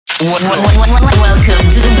Welcome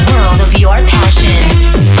to the world of your passion.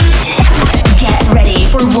 Get ready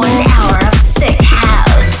for 1 hour of sick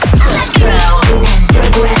house, electro, and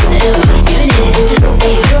progressive. Tune in to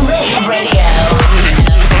Save the Rave Radio.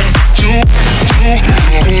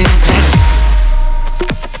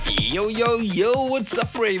 Yo, what's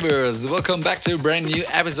up, ravers? Welcome back to a brand new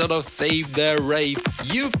episode of Save the Rave.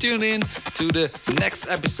 You've tuned in to the next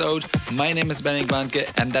episode. My name is Benedict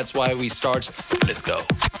Warnke, and that's why we start. Let's go.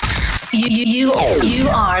 You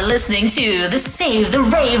are listening to the Save the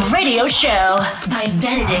Rave Radio Show by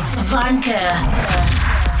Benedict Warnke.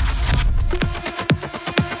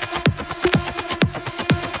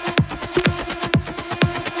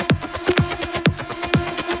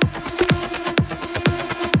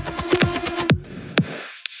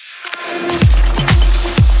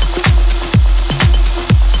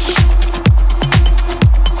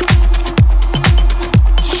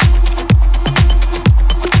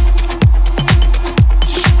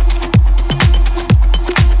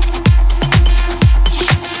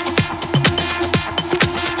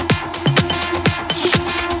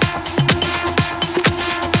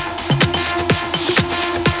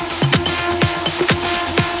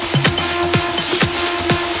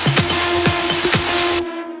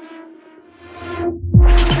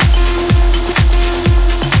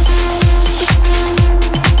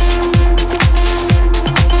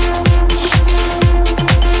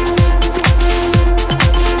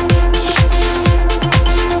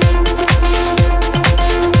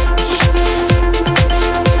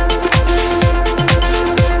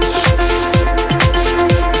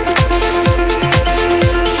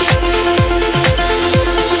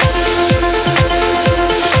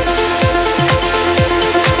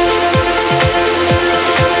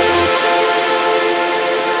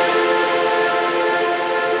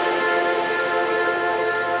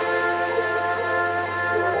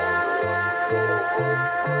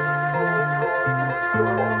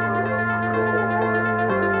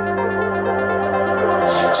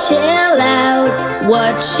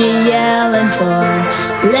 What you yelling for?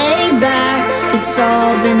 Lay back, it's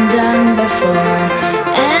all been done before.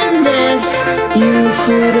 And if you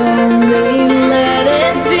could only let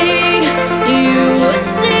it be, you would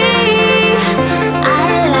see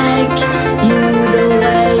I like you the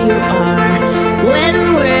way you are. When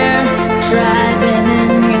we're driving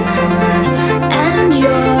in your car and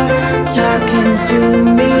you're talking to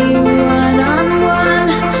me one-on-one,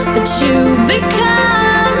 but you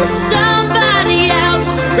become somebody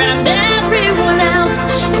else, round everyone else.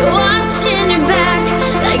 You're watching your back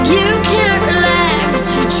like you can't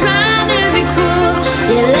relax. You're trying to be cool,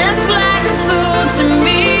 you look like a fool to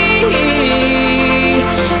me.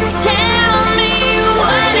 Tell me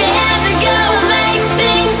what have to go and make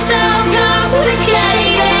things so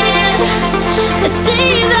complicated. I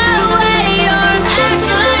see the way you're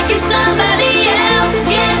acting like you're somebody else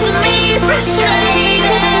gets me frustrated.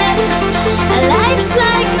 Life's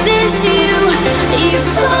like this, you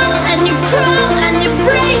fall and you crawl and you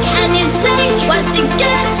break and you take what you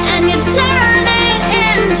get and you turn it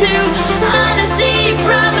into honesty.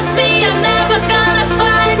 Promise me I'm never gonna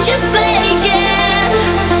find you faking.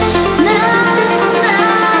 No.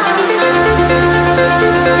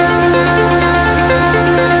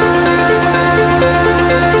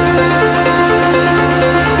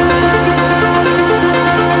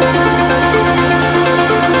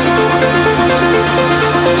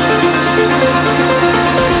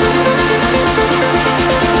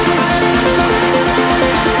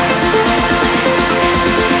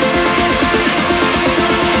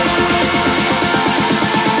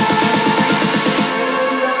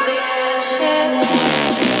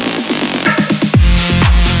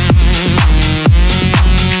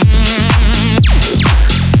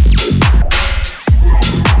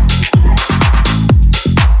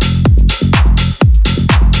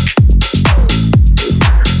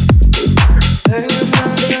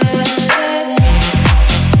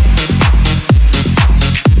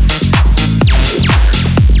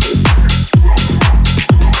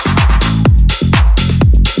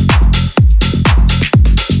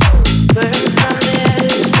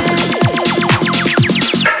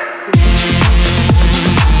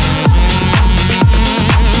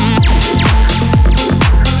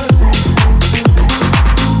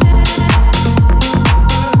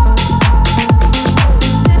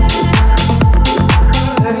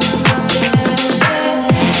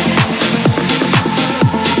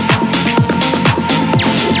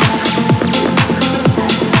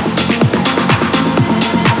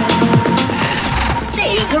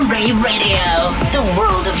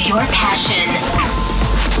 your passion.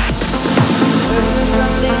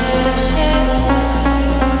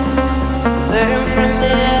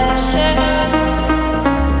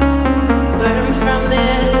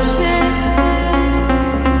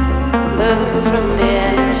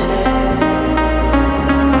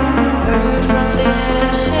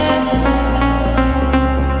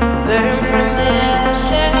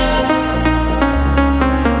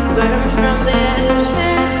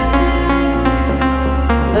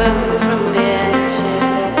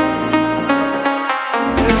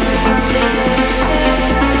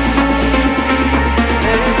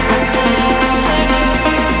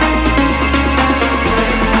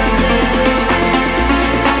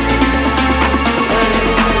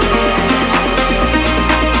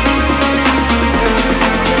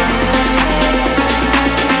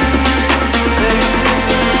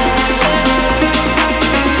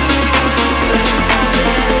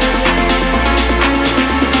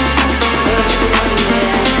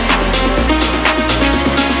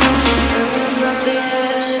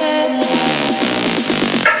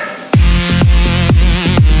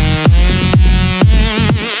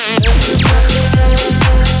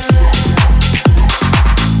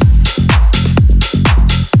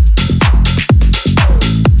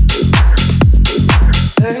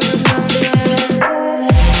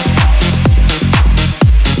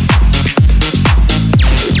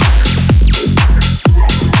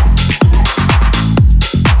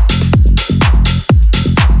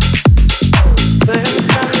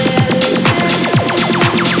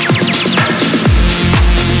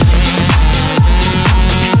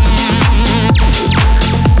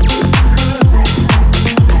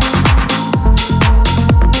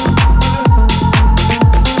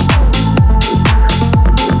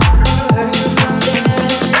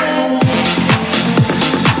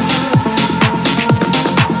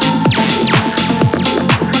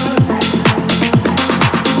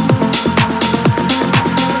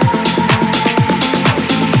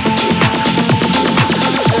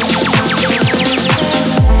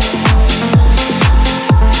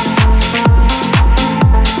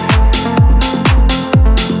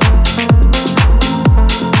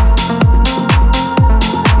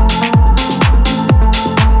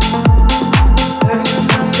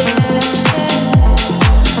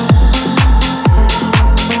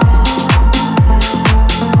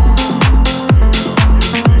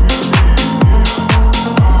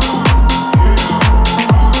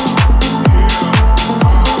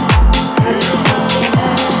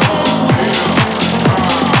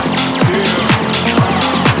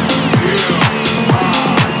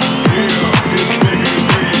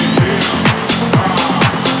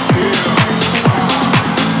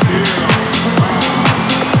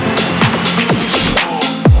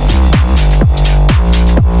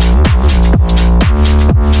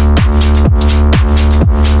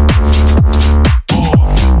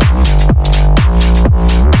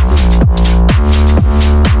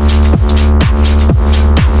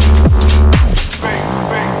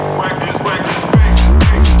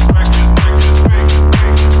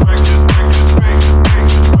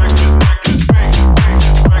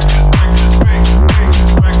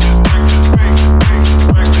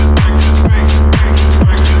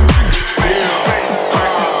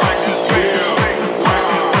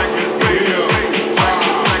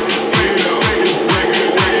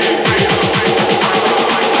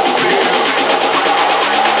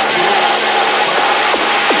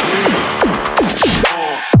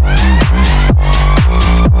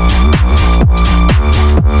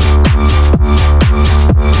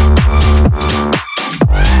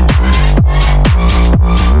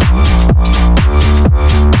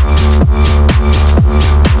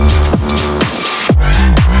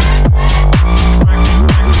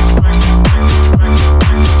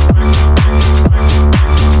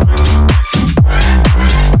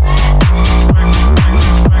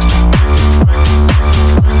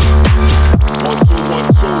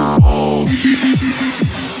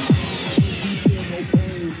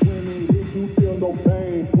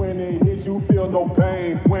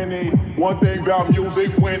 One thing about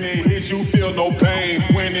music, when it hits you feel no pain.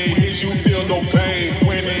 When it hits you feel no pain.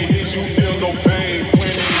 When it hits you feel no pain.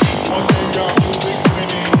 One thing about music, when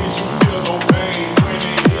it hits you feel no pain. When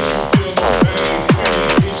it hits you feel no pain. When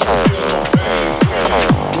it hits you feel no pain.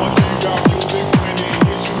 One thing about music, when it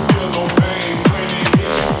hits you feel no pain. When it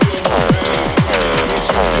hits you feel no pain. When it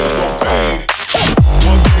hits you feel no pain.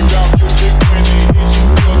 One thing about music, when it hits you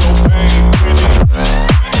feel no pain. When it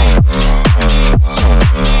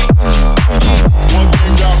one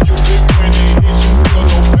thing about music, when it hits you feel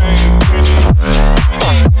no pain. When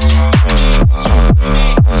it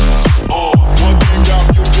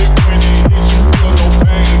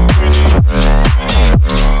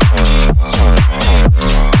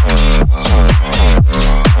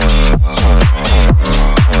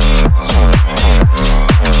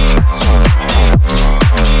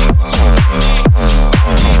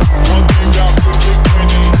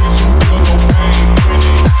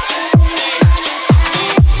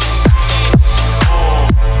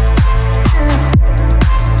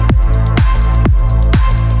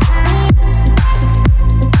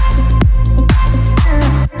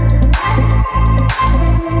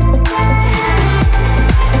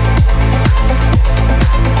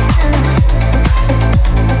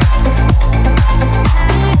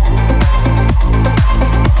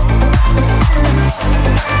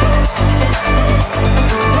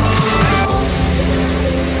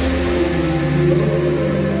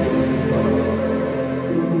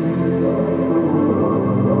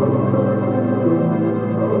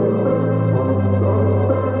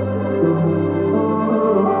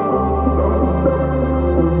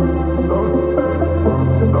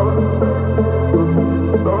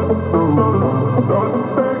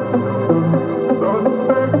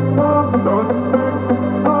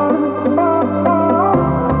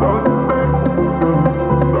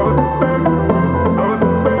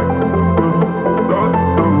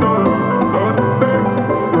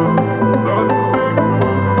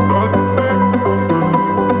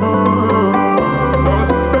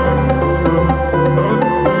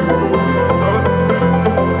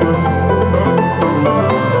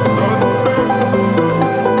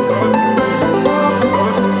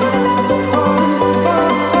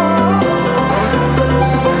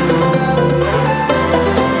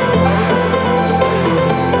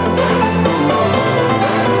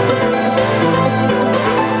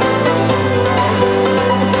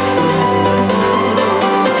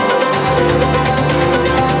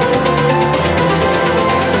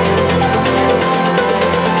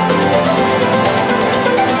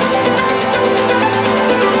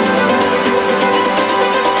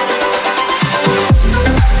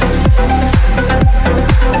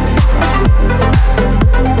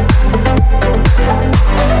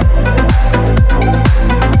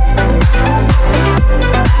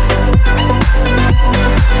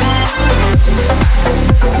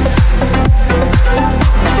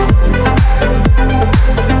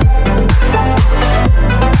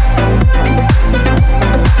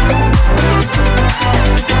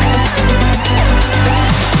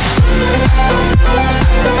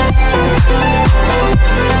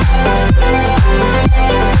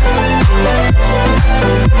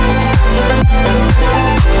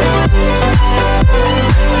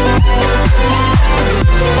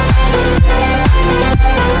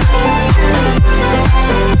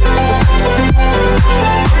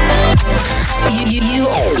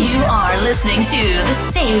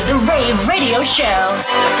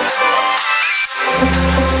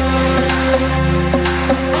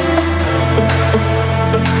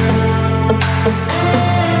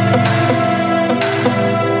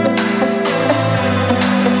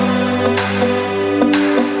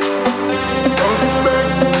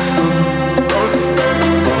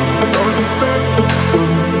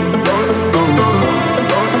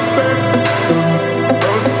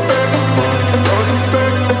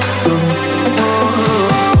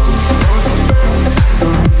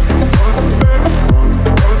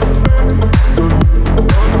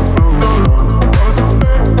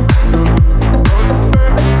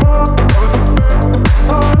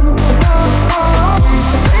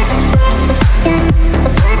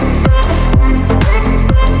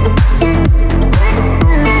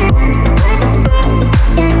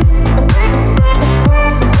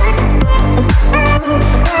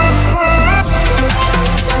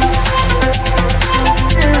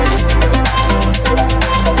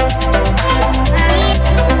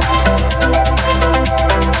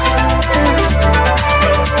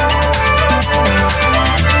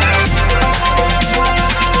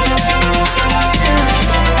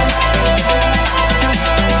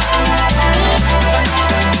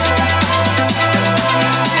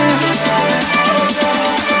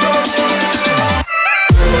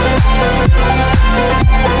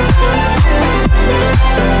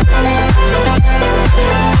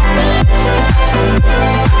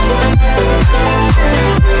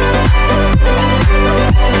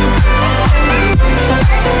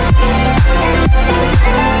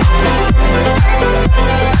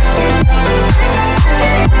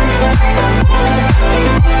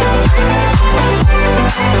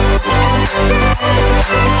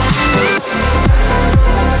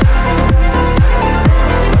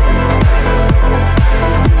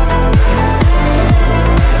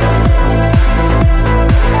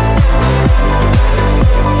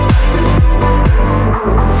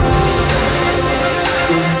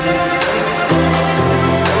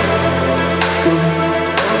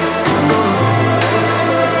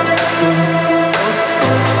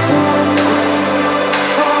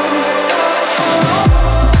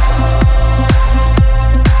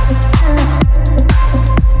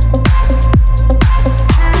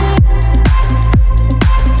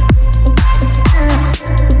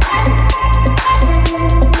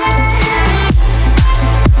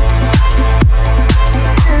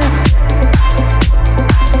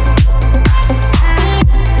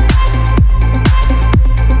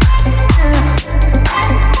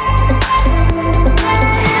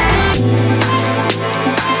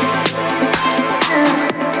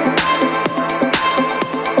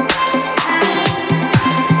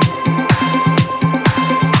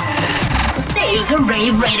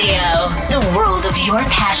Rave Radio, the world of your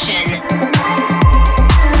passion.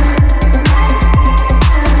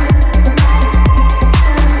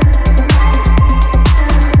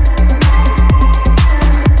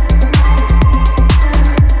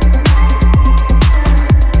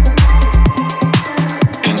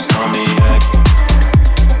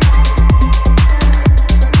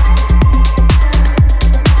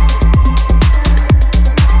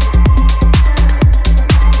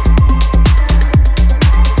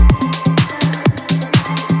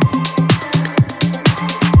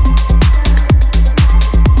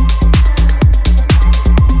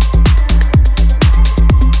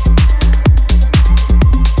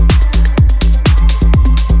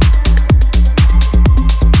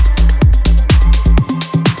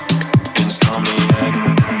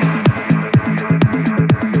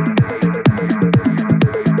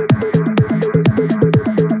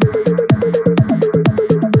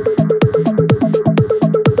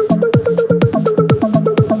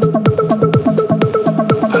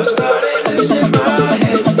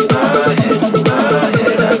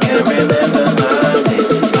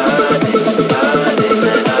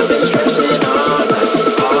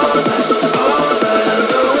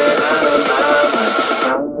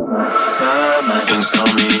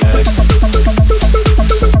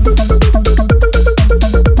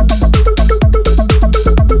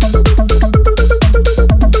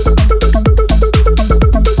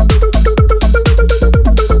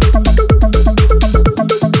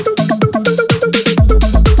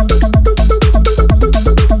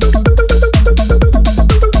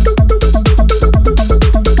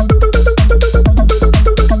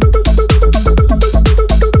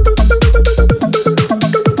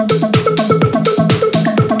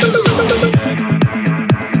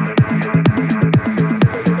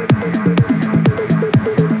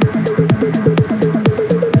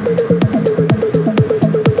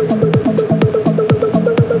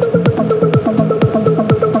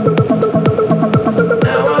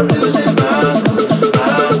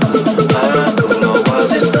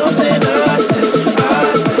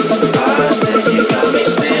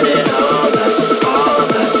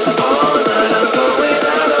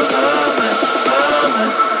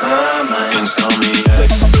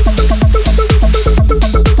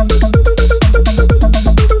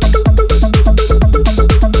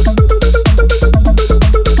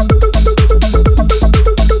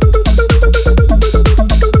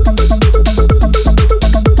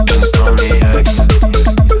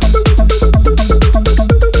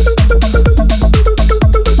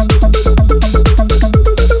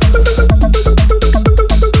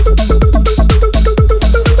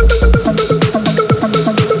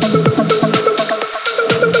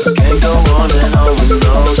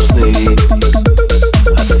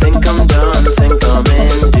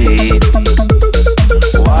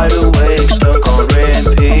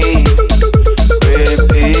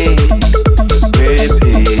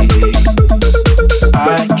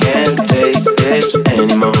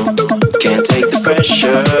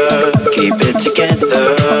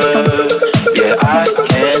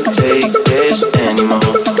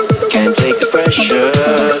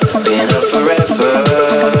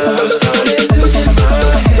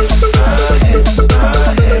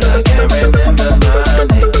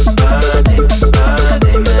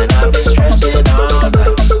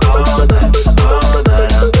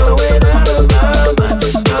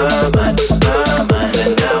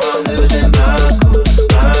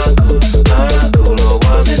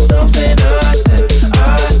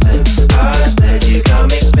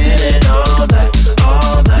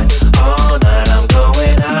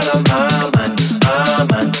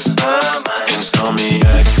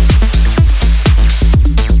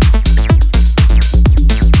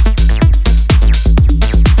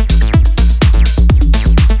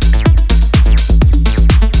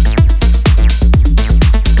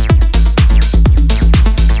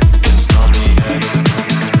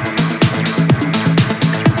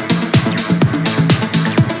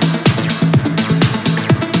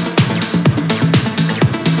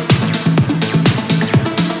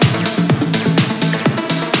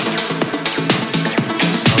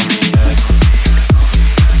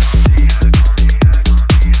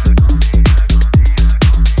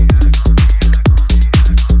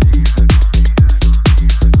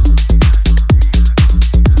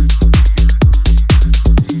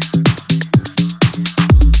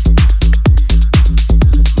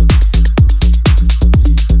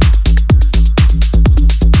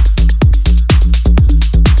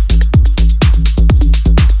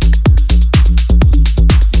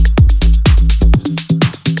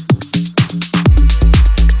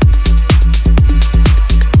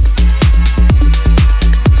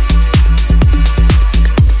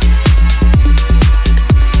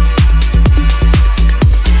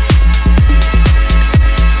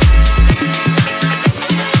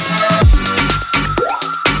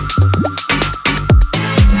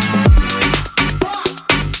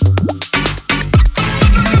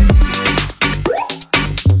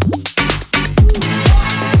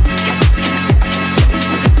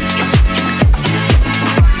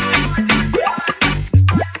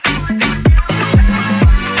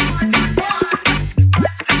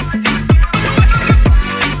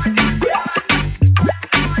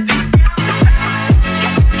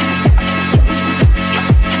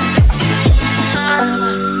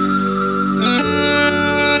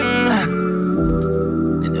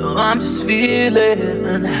 this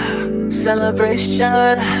feeling.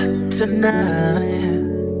 Celebration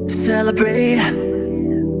tonight. Celebrate.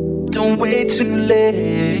 Don't wait too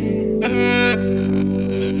late.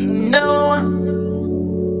 No,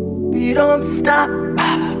 we don't stop.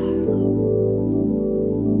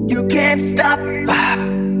 You can't stop.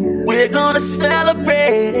 We're gonna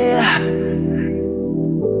celebrate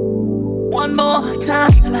one more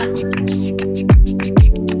time.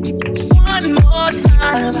 One more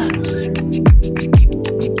time.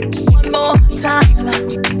 One more time.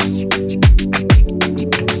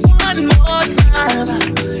 One more time.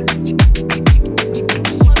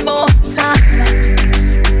 One more time.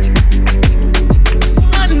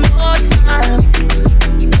 One more time.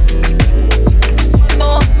 One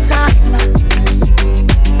more time.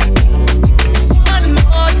 One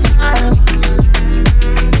more time.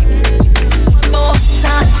 One more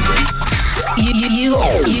time.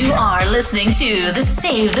 You are listening to the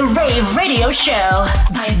Save the Rave radio show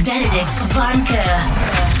by Benedict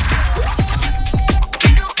Varnke.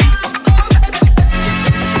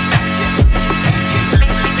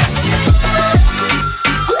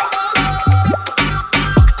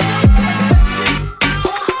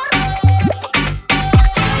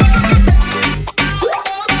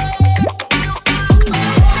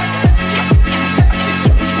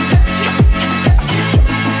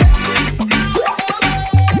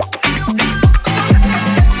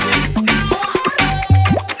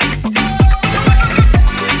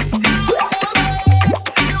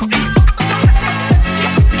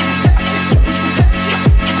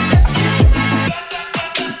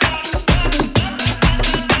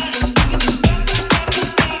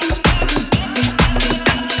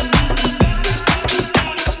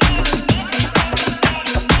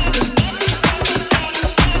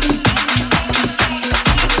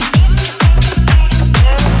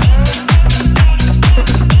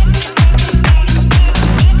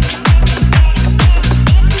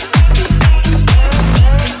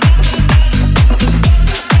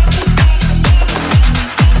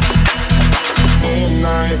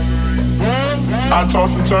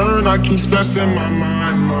 Toss and turn, I keep stressing my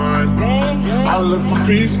mind. I look for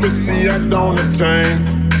peace, but see I don't attain.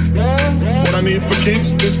 What I need for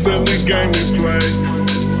keeps this silly game we play.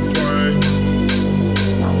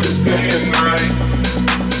 Cause day and night,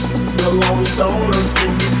 the lonely stoner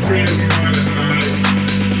seems to free his mind at night.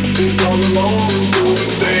 He's all alone through the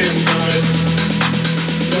day and night.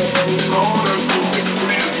 The lonely loner seems to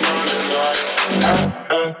free his mind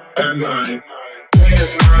at night. Day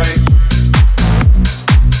and night.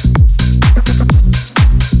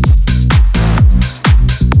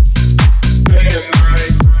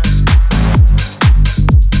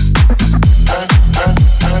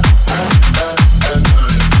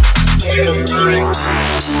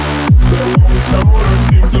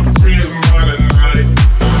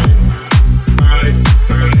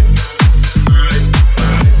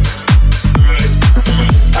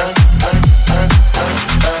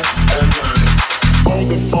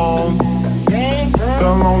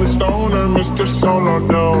 Mr. Solo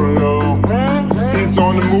Dolo. He's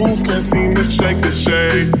on the move, can't seem to shake the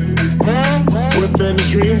shade. Within his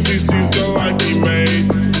dreams, he sees the life he made.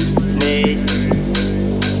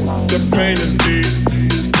 The pain is deep.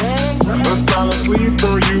 A silent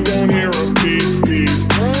sleeper, you won't hear a beat.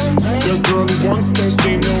 The girl who once don't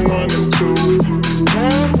seem to run into.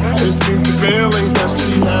 It seems the feelings that she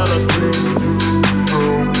had her through.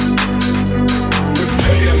 This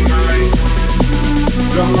day and night.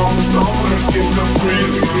 The lonely stoner seems to free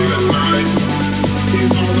his mind at night.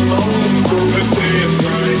 He's all alone through the day and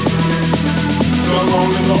night. The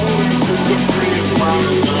lonely loner seems to free his mind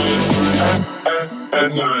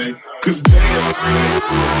at night. Cause day and night,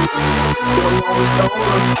 the lonely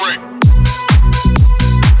stoner.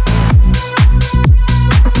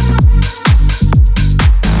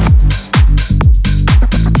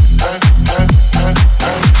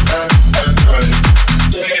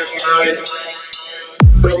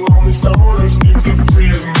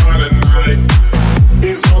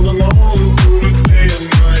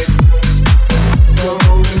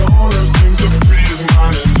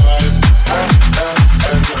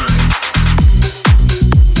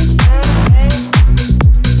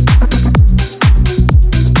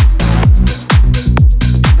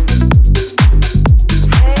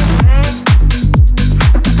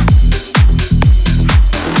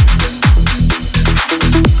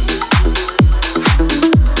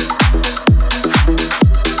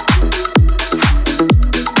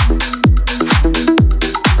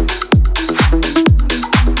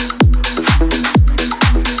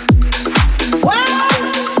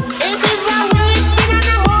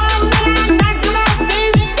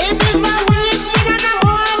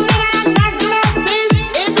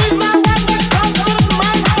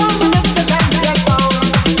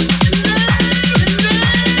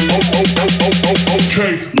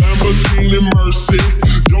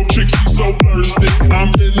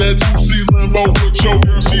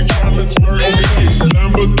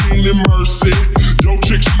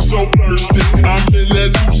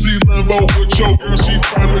 Lambo with your girl, she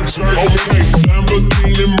tryna jerk. Okay,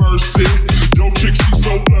 Lamborghini Mercy. Yo, chick, she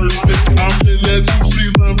so thirsty. I'm in that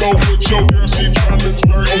 2C Lambo with your girl, she tryna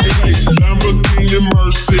jerk. Okay, Lamborghini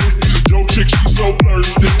Mercy. Yo, chick, she so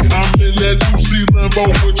thirsty. I'm in that 2C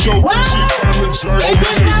Lambo with your girl, she tryna jerk.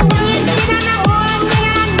 Okay.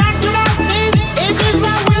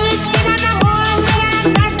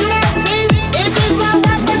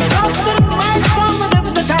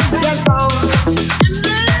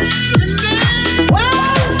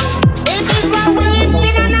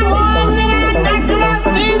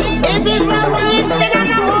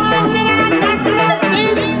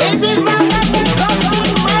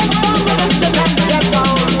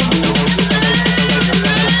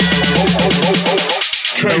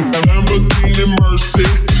 Lamborghini Mercy.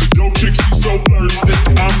 Yo, chick, she so thirsty.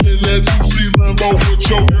 I'm in that 2C Lambo with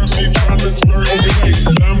your girl, she tryna jerk. Okay,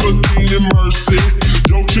 Lamborghini Mercy.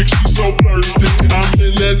 Yo, chick, she so thirsty. I'm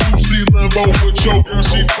in that 2C Lambo with your girl,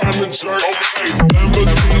 she tryna jerk. Okay,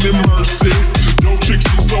 Lamborghini Mercy. Yo, chick,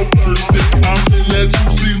 she so thirsty. I'm in that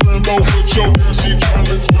 2C Lambo with your girl, she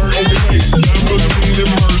tryna jerk. Okay, Lamborghini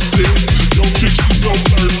Mercy. Yo, chick, she so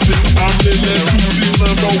thirsty. I'm in that 2C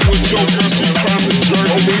Lambo with your girl, she tryna jerk.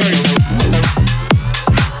 Okay.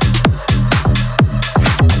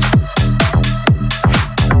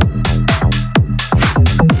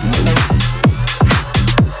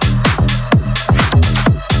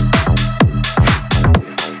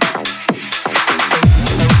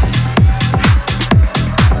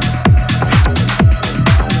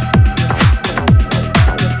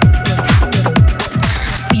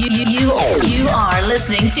 You are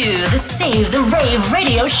listening to the Save the Rave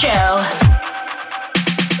radio show.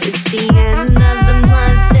 It's the end of the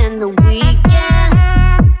month and the weekend.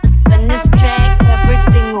 I spend this track,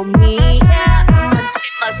 everything on me. I'ma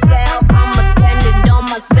treat myself, I'ma spend it on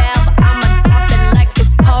myself. I'ma drop it like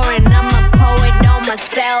it's pouring, I'ma pour it on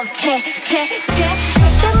myself. Check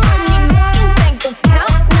the money making bank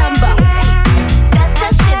account number. That's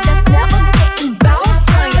that shit that's never getting bounced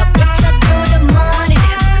on your bitch. I do the money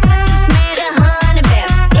dance. I just made 100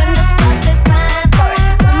 bands. In the stars, they sign for it.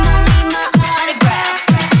 I'ma leave my autograph.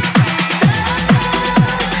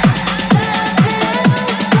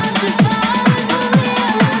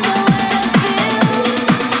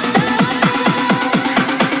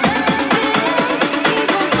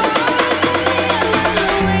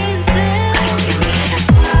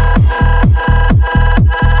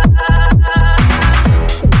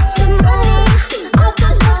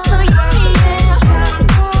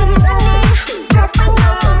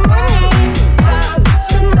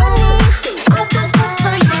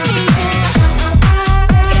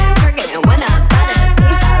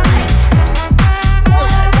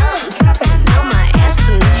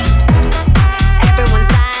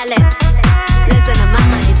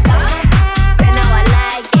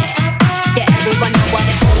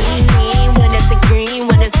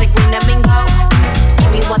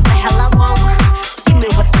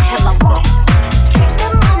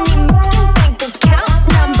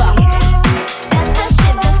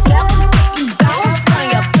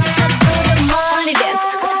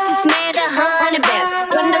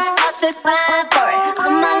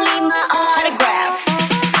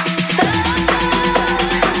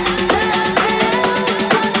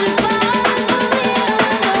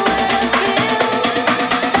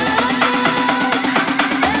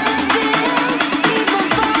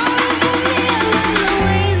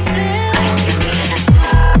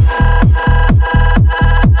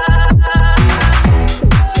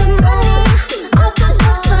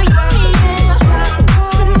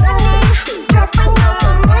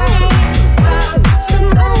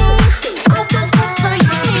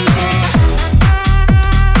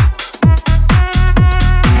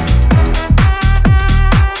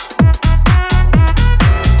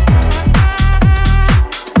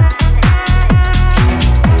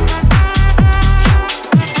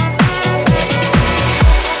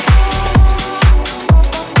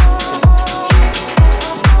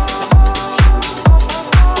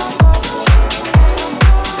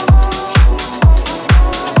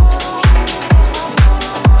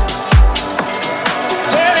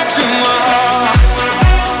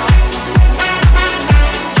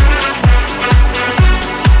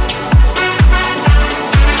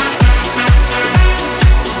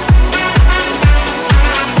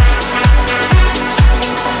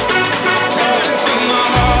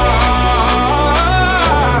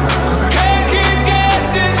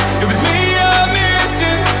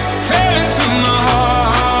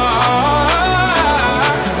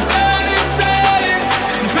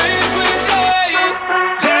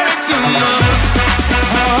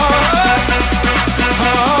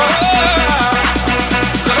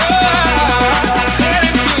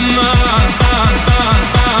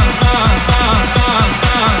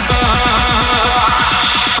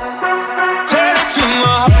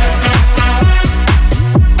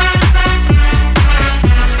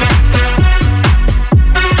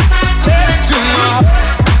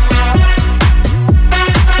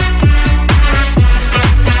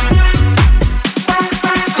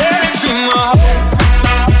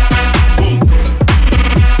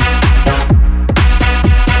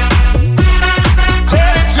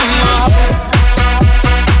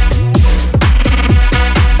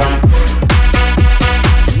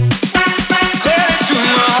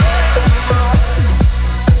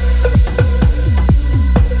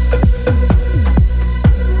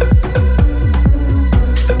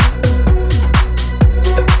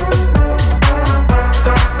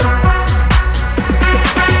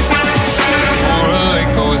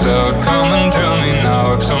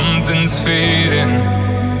 is fading.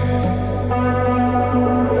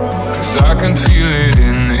 'Cause I can feel it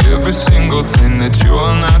in every single thing that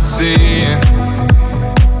you're not saying.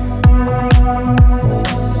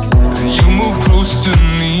 And you move close to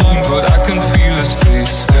me, but I can feel a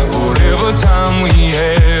space. Whatever time we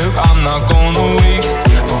have, I'm not gonna waste.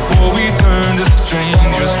 Before we turn to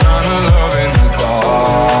strangers, trying to love in the dark.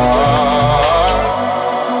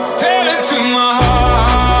 Tell it to my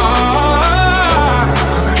heart,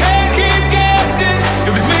 'cause I can't keep guessing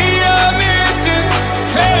if it's me you're missing.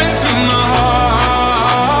 Tell it to my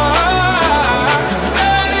heart, 'cause the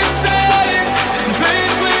sun is setting in the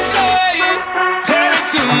place we're staying. Tell it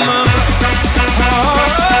to my heart.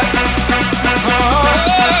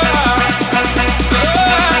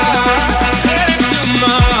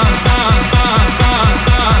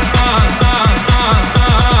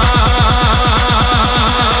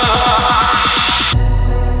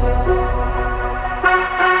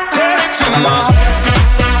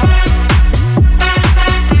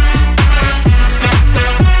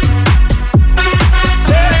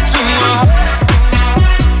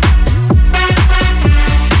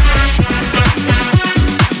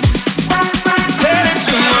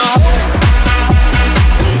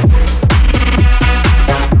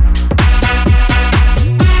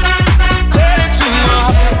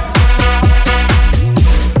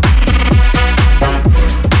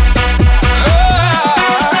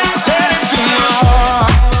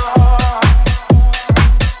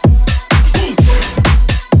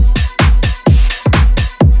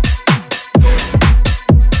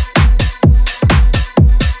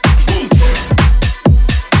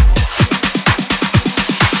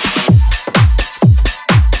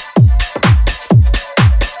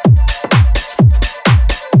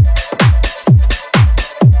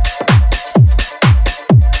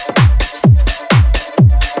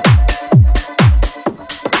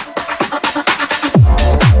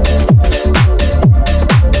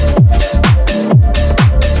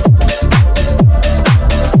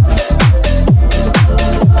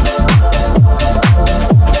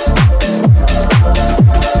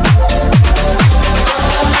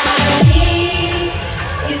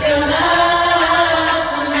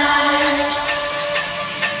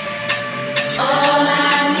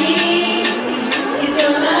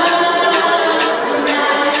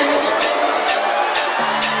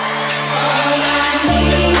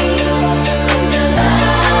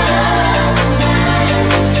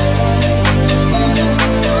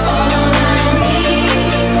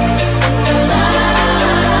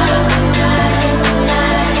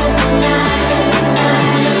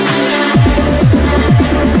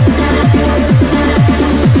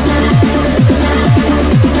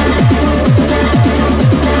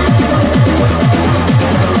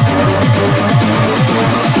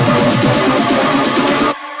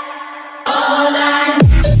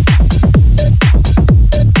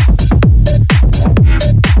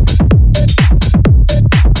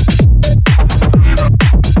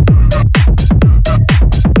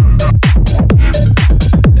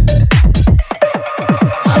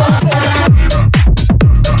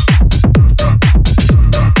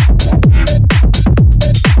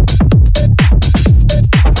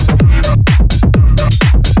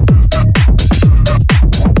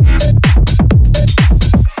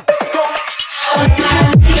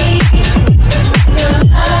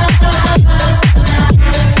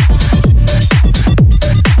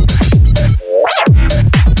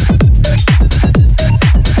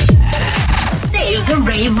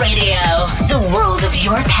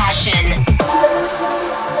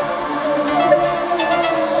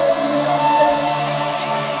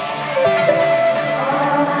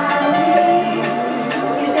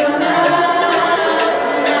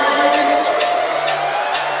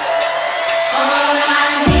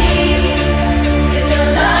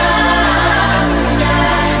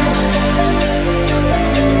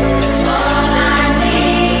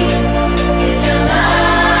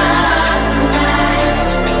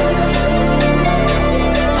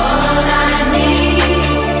 All I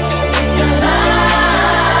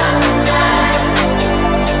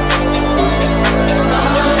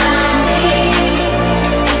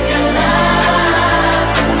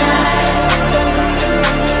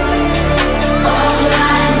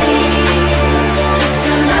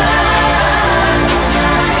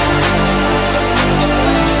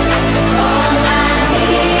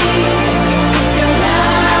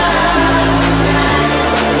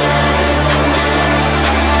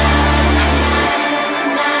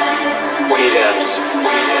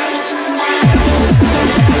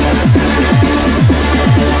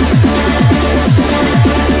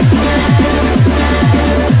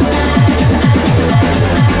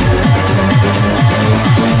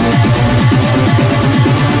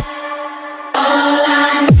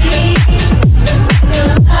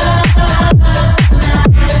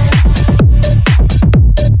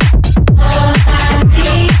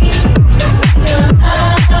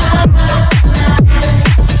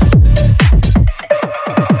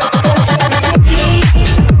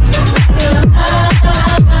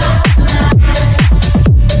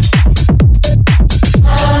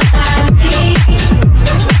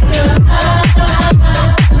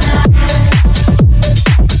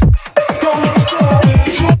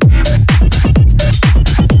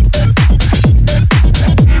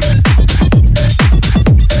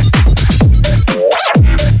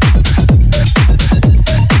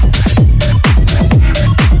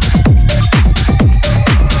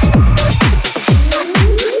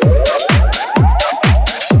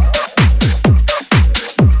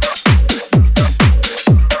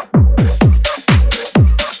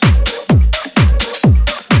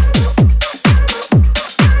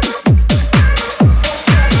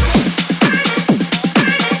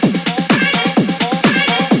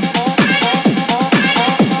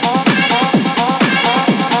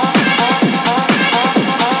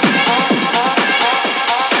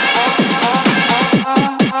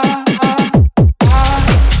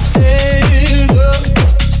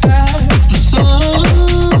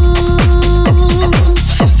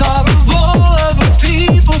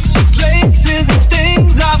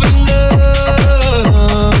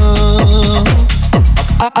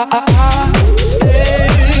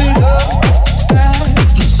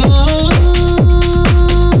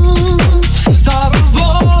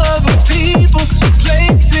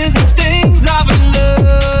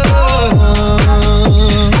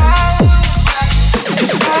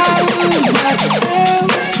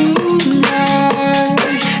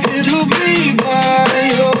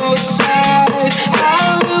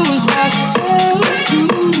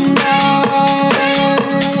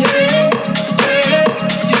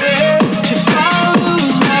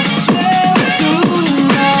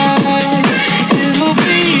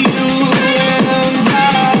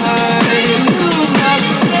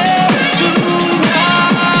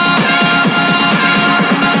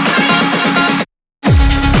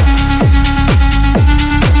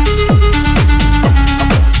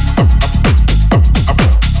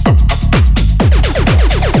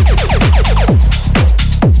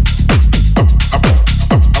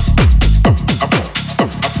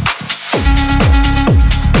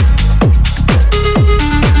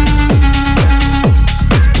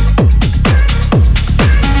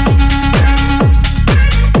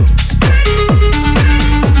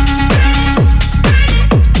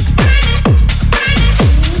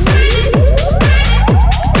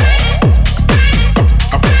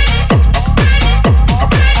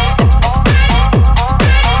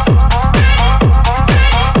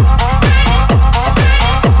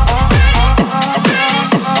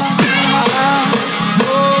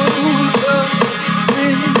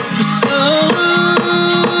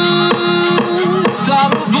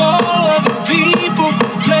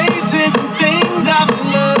places and things I've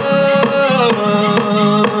loved.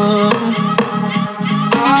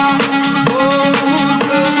 I woke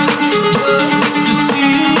up just to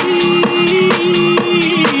see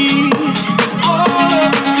all of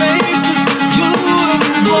the faces you have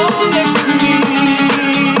born next to me.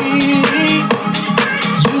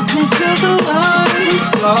 You can feel the lines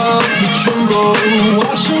start to tremble,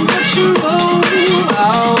 watching what you roll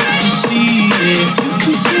out to sea. You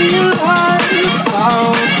can see your life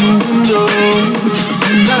out the window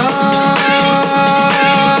tonight.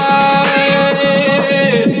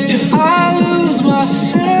 If I lose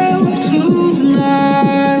myself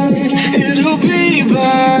tonight, it'll be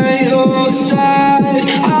by your side.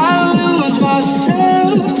 I lose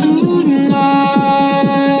myself tonight.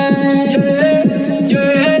 Yeah,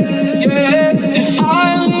 yeah, yeah. If I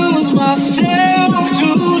lose myself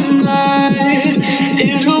tonight,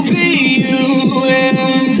 it'll be you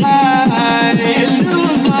and I.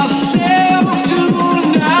 Lose myself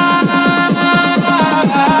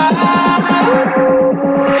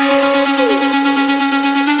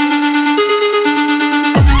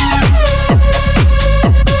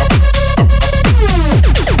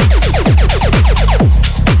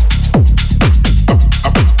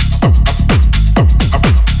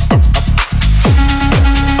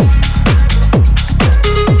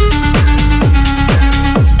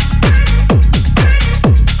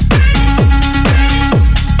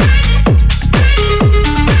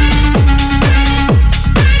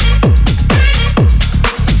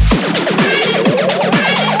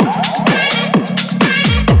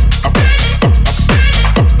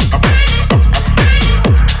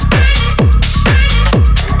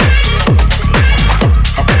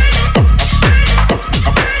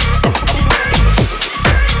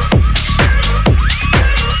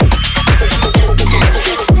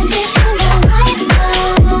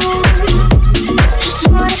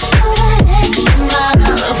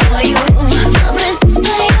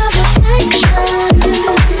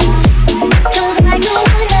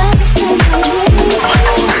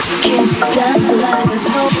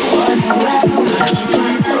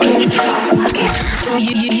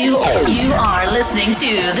You are listening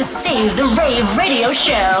to the Save the Rave radio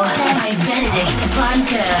show by Benedict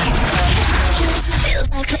Vanke. Feels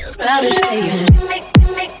like a crowd is saying.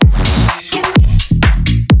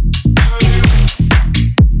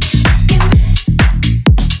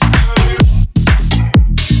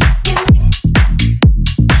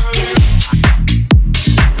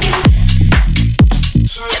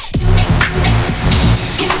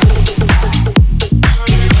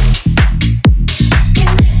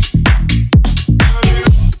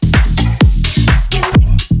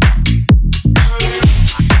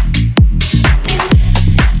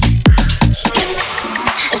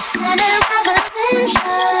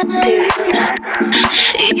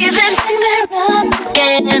 Even when we're up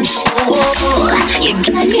against the wall, you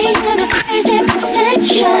got me in a crazy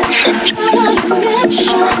position. If you're on a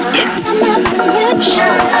mission, you got my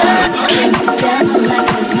permission. Keep me down like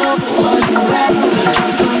there's no one around.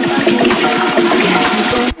 Keep on knocking, keep on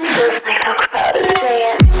like the crowd is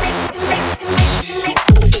saying.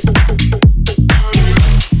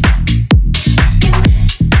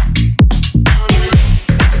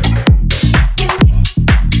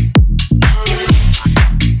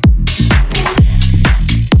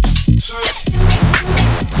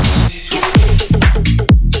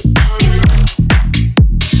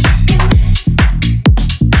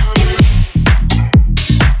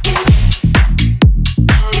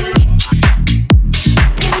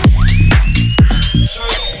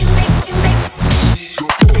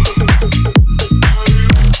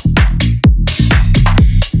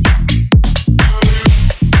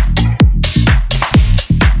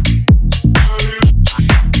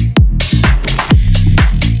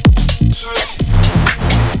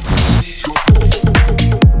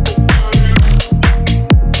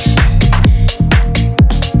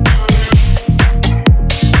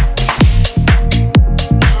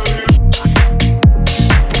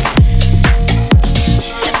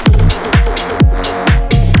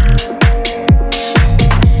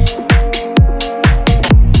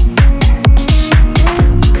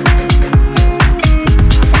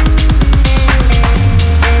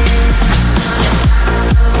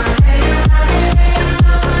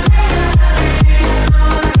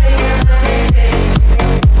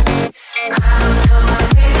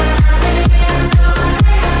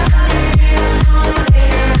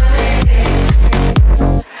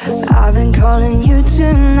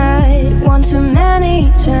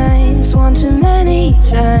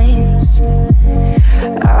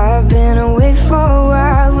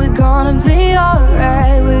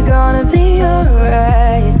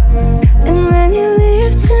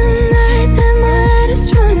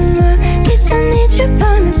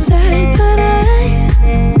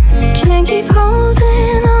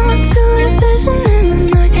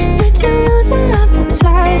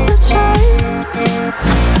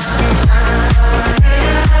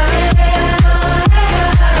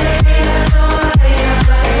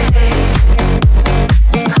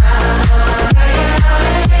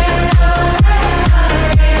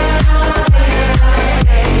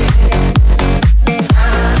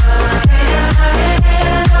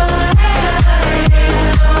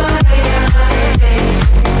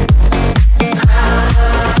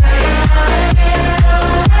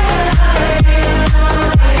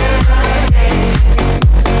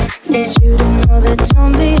 need you to know that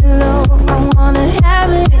don't be low. I wanna have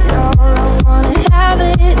it all, I wanna have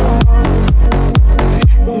it all.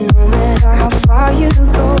 No matter how far you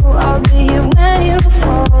go, I'll be here when you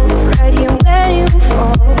fall, right here when you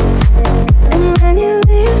fall. And when you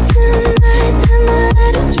leave tonight, then my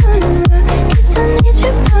head is running wild. 'Cause I need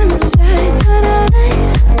you by my side, but I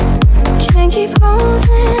can't keep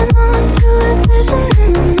holding on to a vision in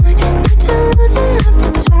my mind. Need to loosen up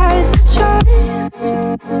the ties, that's right.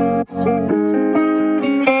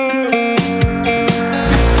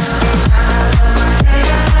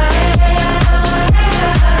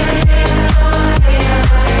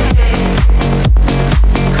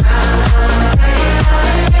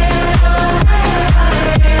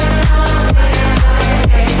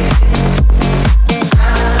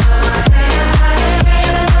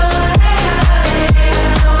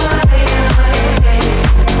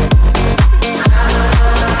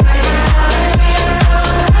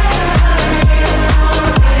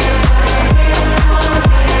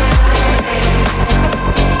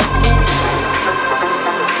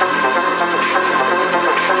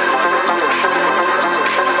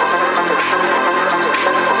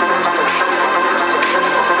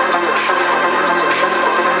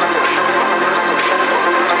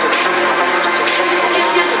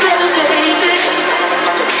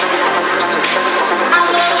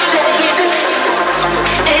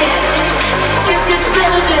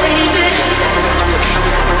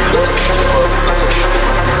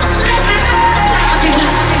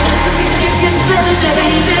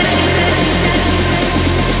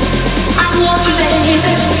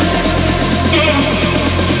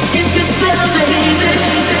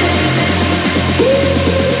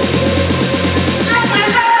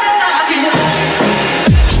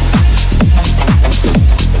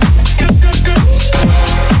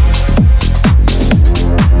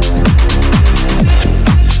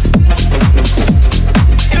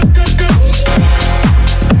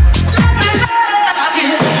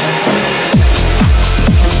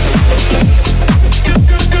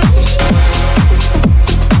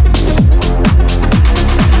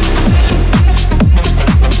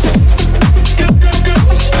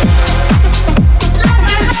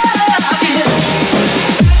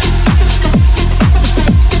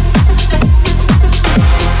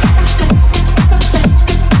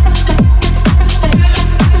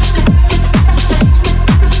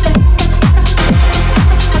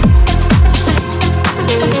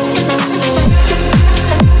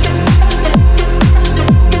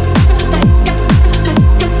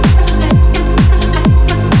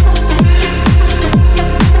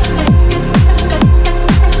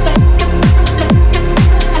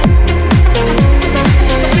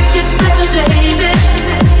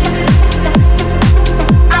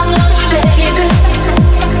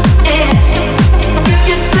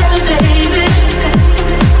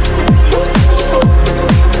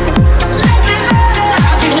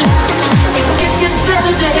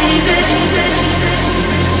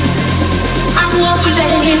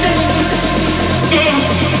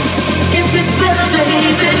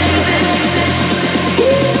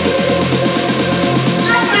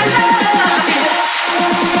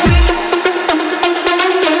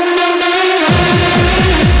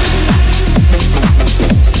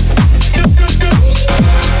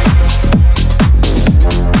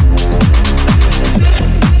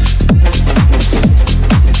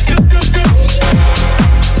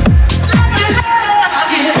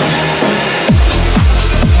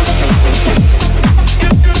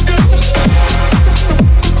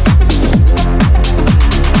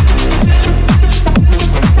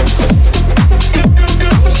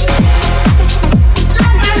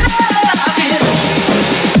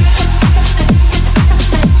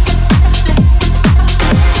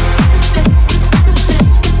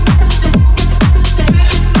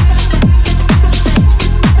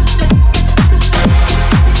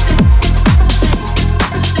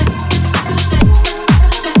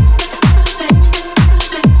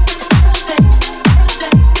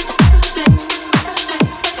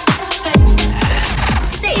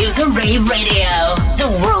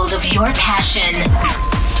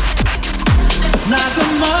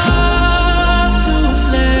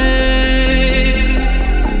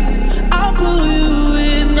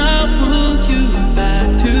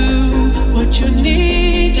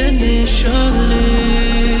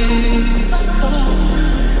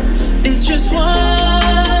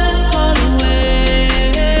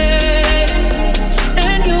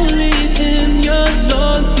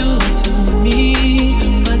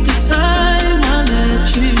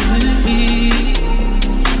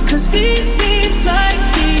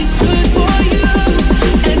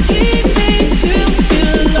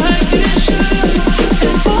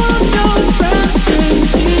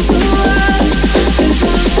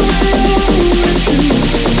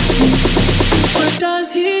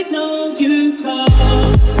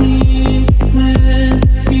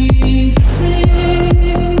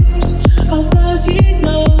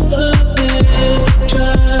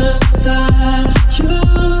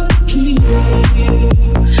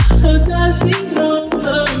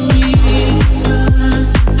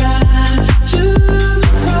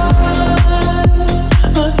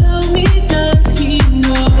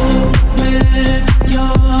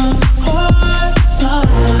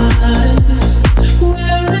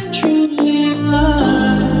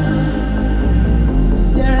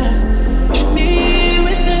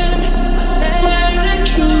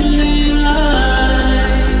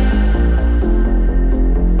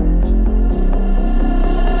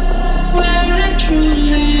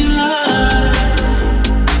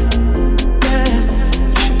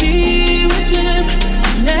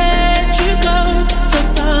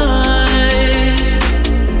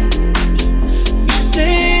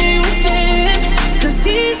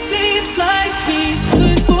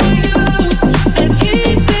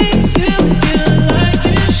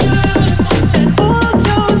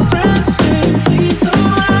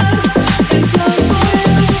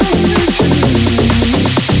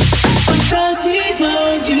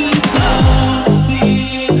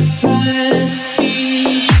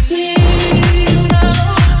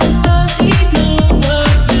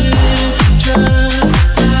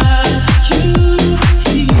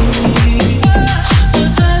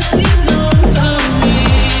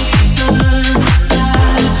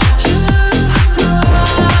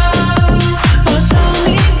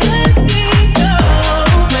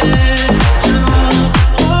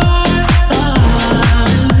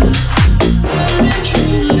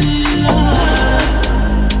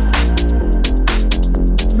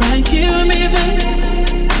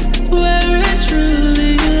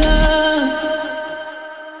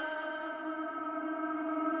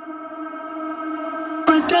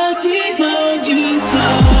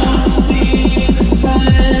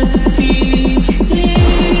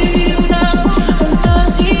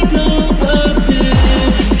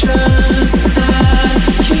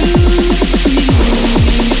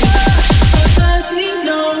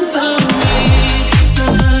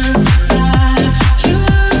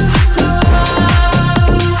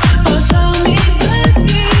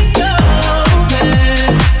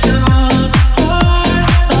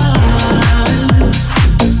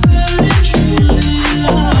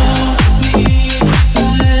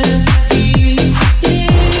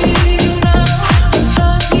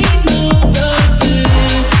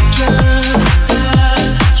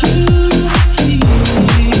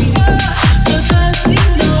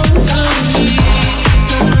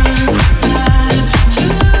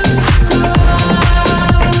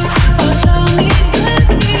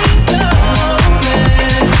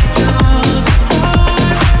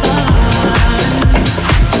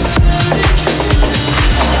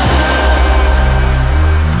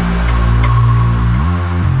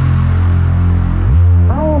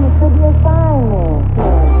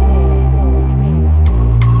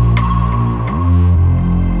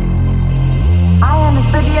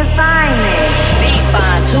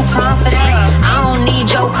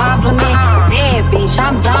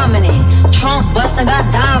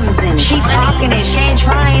 denying it, she ain't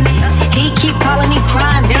trying it. He keep calling me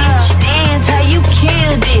crying, bitch. Dance how you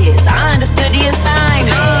killed this. I understood the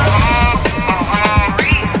assignment.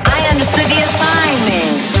 I understood the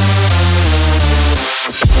assignment.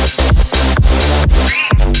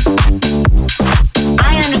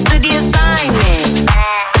 I understood the assignment.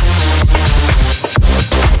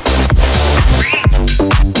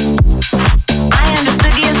 I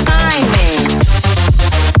understood the assignment.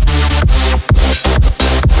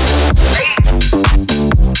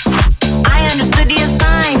 I understood the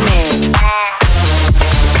assignment.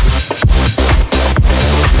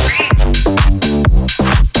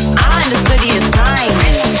 I understood the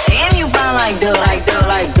assignment. Damn, you fine like duh, like duh,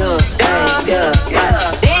 like duh, yeah.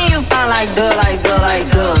 Damn, you fine like duh, like duh,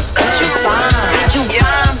 like duh. But you fine, but you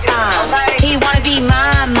fine. He wanna be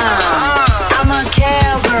my mom. I'm a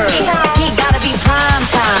cowgirl. He gotta be prime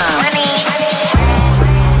time.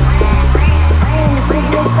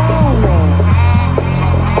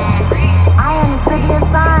 I understood the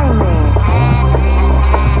assignment.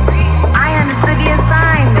 I understood the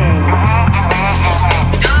assignment.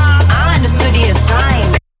 I understood the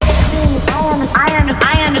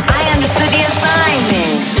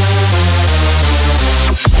assignment.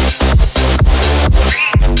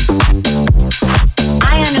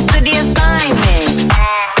 I understood the assignment. I understood the assignment.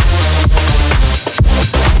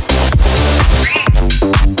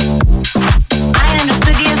 I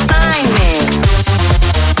understood the assignment.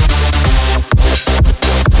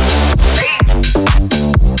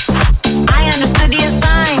 I understood the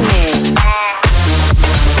assignment.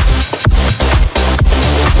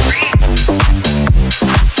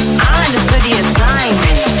 I understood the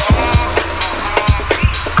assignment.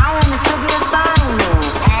 I understood the assignment.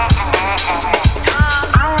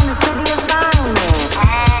 I understood the assignment.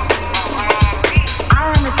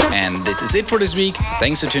 I understood. And this is it for this week.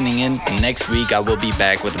 Thanks for tuning in. Next week I will be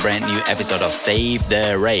back with a brand new episode of Save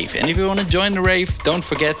the Rave. And if you want to join the rave, don't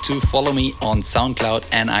forget to follow me on SoundCloud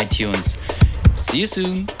and iTunes. See you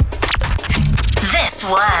soon. This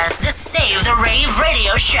was the Save the Rave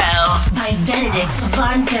radio show by Benedict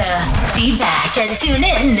Varnke. Be back and tune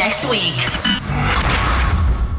in next week.